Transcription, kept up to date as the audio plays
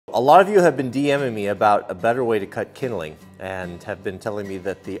A lot of you have been DMing me about a better way to cut kindling and have been telling me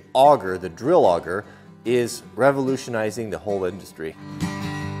that the auger, the drill auger, is revolutionizing the whole industry.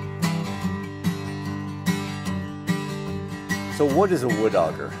 So what is a wood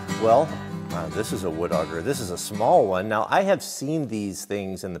auger? Well, this is a wood auger. This is a small one. Now I have seen these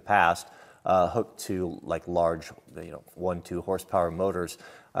things in the past hooked to like large, 1-2 horsepower motors,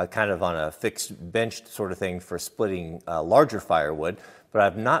 kind of on a fixed bench sort of thing for splitting larger firewood. But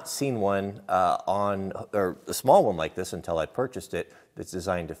I've not seen one or a small one like this until I purchased it that's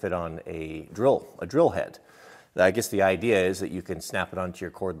designed to fit on a drill head. I guess the idea is that you can snap it onto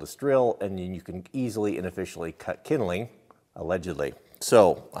your cordless drill and then you can easily and efficiently cut kindling, allegedly.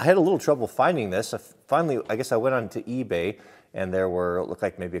 So I had a little trouble finding this. I guess I went onto eBay and there looked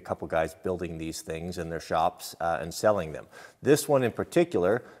like maybe a couple guys building these things in their shops and selling them. This one in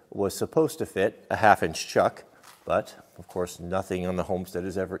particular was supposed to fit a 1/2-inch chuck, but of course nothing on the homestead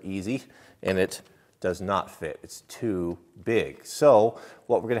is ever easy, and it does not fit. It's too big. So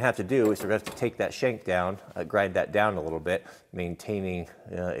what we're going to have to do is we're going to have to take that shank down, grind that down a little bit, maintaining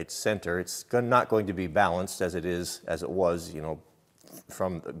its center. It's not going to be balanced as it was,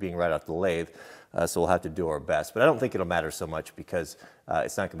 from being right off the lathe. So we'll have to do our best. But I don't think it'll matter so much because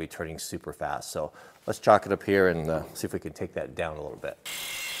it's not going to be turning super fast. So let's chalk it up here and see if we can take that down a little bit.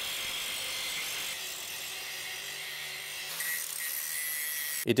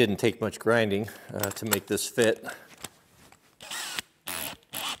 It didn't take much grinding to make this fit.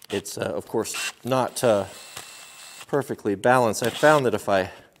 It's, of course, not perfectly balanced. I found that if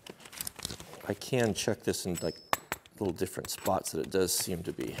I can chuck this in like little different spots, that it does seem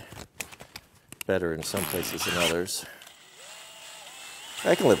to be better in some places than others.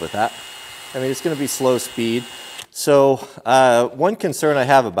 I can live with that. I mean, it's going to be slow speed. So one concern I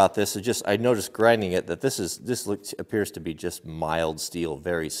have about this is just I noticed grinding it that this appears to be just mild steel,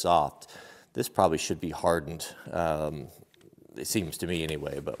 very soft. This probably should be hardened. It seems to me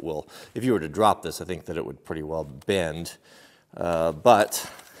anyway. But if you were to drop this, I think that it would pretty well bend. But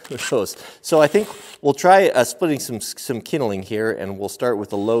who knows? So I think we'll try splitting some kindling here, and we'll start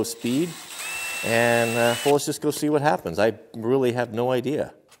with a low speed. And well, let's just go see what happens. I really have no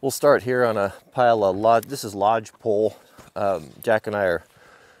idea. We'll start here on a pile of lodge. This is lodge pole. Jack and I are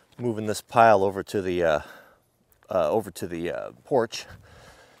moving this pile over to the porch.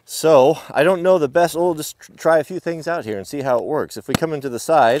 So I don't know the best. We'll just try a few things out here and see how it works. If we come into the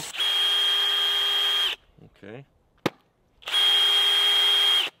side, okay.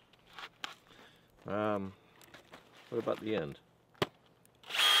 What about the end?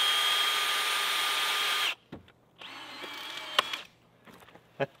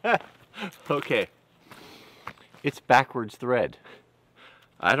 Okay, it's backwards thread.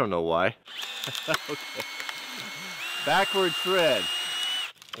 I don't know why. Okay. Backwards thread.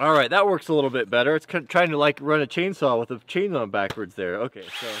 All right, that works a little bit better. It's kind of trying to like run a chainsaw with a chain on backwards there. Okay,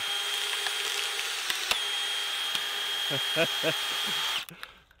 so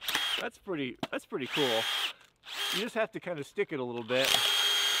that's pretty cool. You just have to kind of stick it a little bit,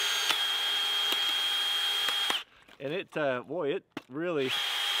 and it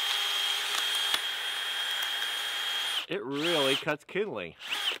really cuts kindling.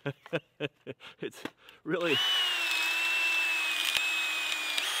 It's really,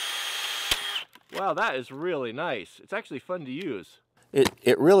 wow, that is really nice. It's actually fun to use.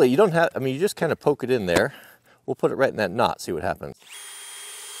 It really, you don't have, I mean, you just kind of poke it in there. We'll put it right in that knot, see what happens.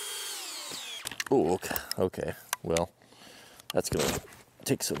 Oh, okay. Well, that's gonna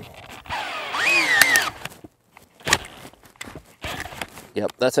take some.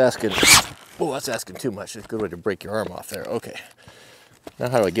 Yep, that's asking. Oh, that's asking too much. It's a good way to break your arm off there. Okay. Now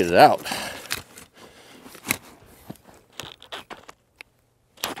how do I get it out?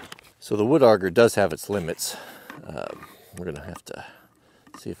 So the wood auger does have its limits. We're going to have to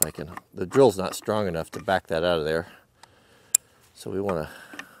see if I can. The drill's not strong enough to back that out of there. So we want to.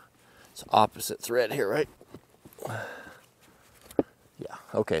 It's opposite thread here, right? Yeah.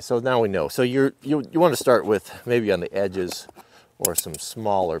 Okay. So now we know. So you want to start with maybe on the edges or some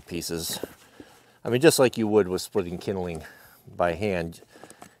smaller pieces. I mean, just like you would with splitting kindling by hand,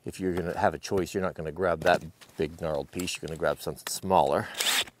 if you're going to have a choice, you're not going to grab that big gnarled piece. You're going to grab something smaller.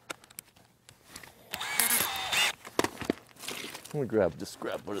 Let me just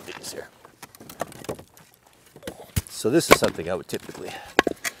grab one of these here. So this is something I would typically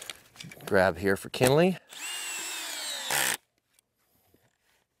grab here for kindling.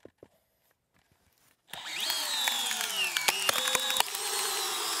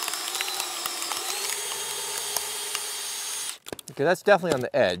 Okay, that's definitely on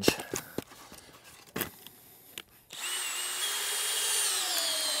the edge.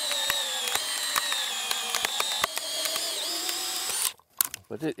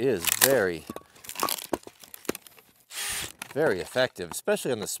 but it is very, very effective,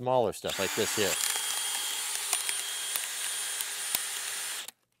 especially on the smaller stuff like this here.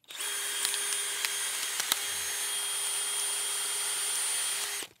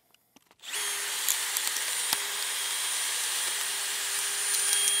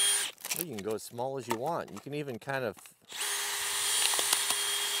 You can go as small as you want. You can even kind of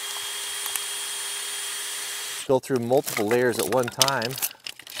go through multiple layers at one time,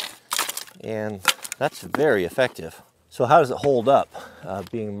 and that's very effective. So how does it hold up,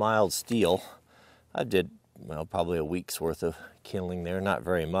 being mild steel? I did, well, probably a week's worth of kindling there, not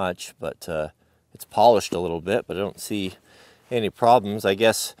very much, but it's polished a little bit, but I don't see any problems. I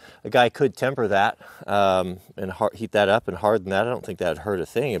guess a guy could temper that and heat that up and harden that. I don't think that would hurt a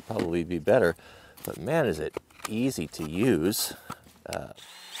thing. It'd probably be better. But man, is it easy to use.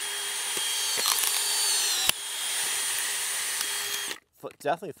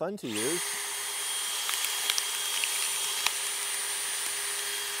 Definitely fun to use.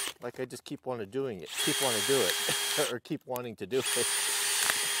 Like I just keep wanting to do it, or keep wanting to do it.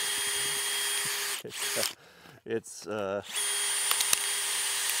 It's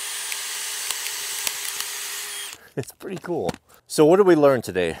pretty cool. So what did we learn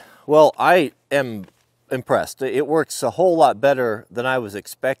today? Well, I am impressed. It works a whole lot better than I was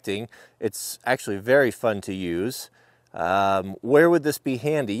expecting. It's actually very fun to use. Where would this be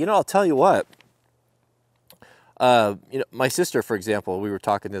handy? You know, I'll tell you what. My sister, for example, we were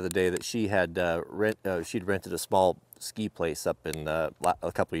talking the other day that she had she'd rented a small ski place up in a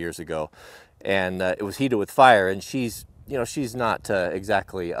couple of years ago, and it was heated with fire. And she's not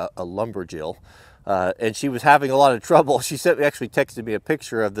exactly a lumberjill. And she was having a lot of trouble. She actually texted me a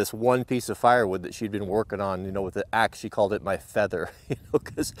picture of this one piece of firewood that she'd been working on, with the axe. She called it my feather,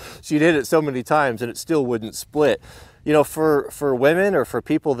 because she did it so many times and it still wouldn't split. For women or for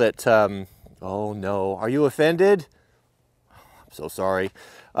people that, oh no, are you offended? I'm so sorry.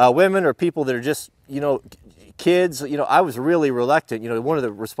 Women or people that are just, kids, I was really reluctant. One of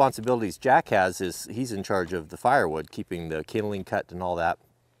the responsibilities Jack has is he's in charge of the firewood, keeping the kindling cut and all that.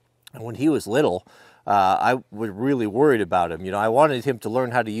 And when he was little, I was really worried about him. I wanted him to learn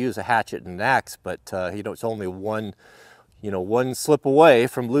how to use a hatchet and an axe, but it's only one slip away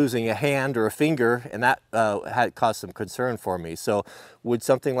from losing a hand or a finger, and that had caused some concern for me. So would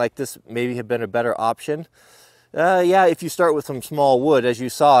something like this maybe have been a better option? Yeah, if you start with some small wood, as you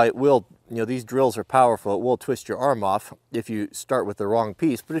saw, it will, these drills are powerful. It will twist your arm off if you start with the wrong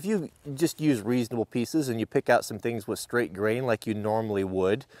piece. But if you just use reasonable pieces and you pick out some things with straight grain like you normally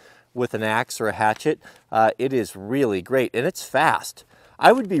would with an axe or a hatchet, it is really great, and it's fast.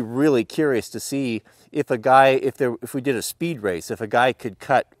 I would be really curious to see if if we did a speed race, if a guy could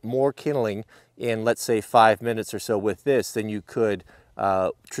cut more kindling in, let's say, 5 minutes or so with this than you could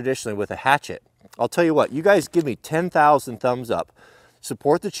traditionally with a hatchet. I'll tell you what, you guys give me 10,000 thumbs up.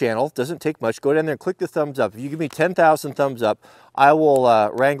 Support the channel, doesn't take much. Go down there and click the thumbs up. If you give me 10,000 thumbs up, I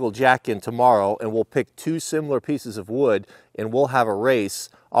will wrangle Jack in tomorrow, and we'll pick 2 similar pieces of wood and we'll have a race.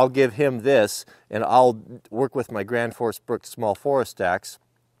 I'll give him this, and I'll work with my Grand Forest Brook small forest axe,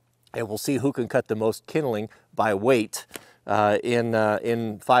 and we'll see who can cut the most kindling by weight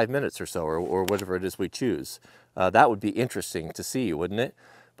in 5 minutes or so, or whatever it is we choose. That would be interesting to see, wouldn't it?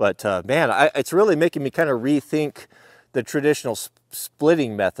 But man, it's really making me kind of rethink the traditional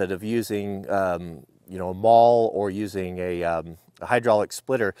splitting method of using a maul or using a hydraulic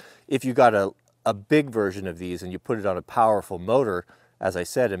splitter. If you got a big version of these and you put it on a powerful motor, as I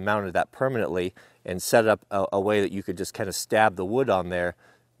said, and mounted that permanently and set up a way that you could just kind of stab the wood on there,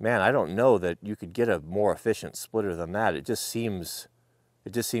 man, I don't know that you could get a more efficient splitter than that. It just seems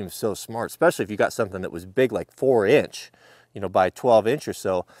so smart, especially if you got something that was big, like 4-inch, by 12-inch or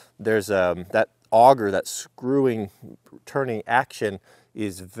so. There's that auger, that screwing, turning action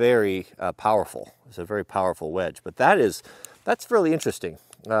is very powerful. It's a very powerful wedge, but that's really interesting.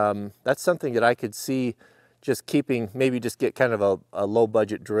 That's something that I could see just keeping, maybe just get kind of a low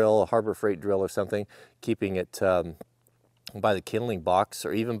budget drill, a Harbor Freight drill or something, keeping it by the kindling box,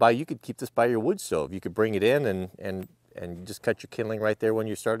 or even you could keep this by your wood stove. You could bring it in and just cut your kindling right there when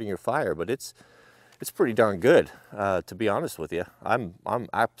you're starting your fire. But it's pretty darn good, to be honest with you. I'm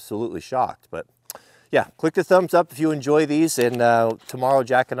absolutely shocked. But yeah, click the thumbs up if you enjoy these, and tomorrow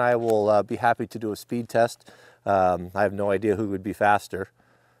Jack and I will be happy to do a speed test. I have no idea who would be faster.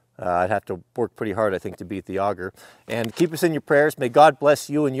 I'd have to work pretty hard, I think, to beat the auger. And keep us in your prayers. May God bless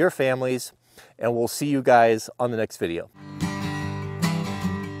you and your families, and we'll see you guys on the next video.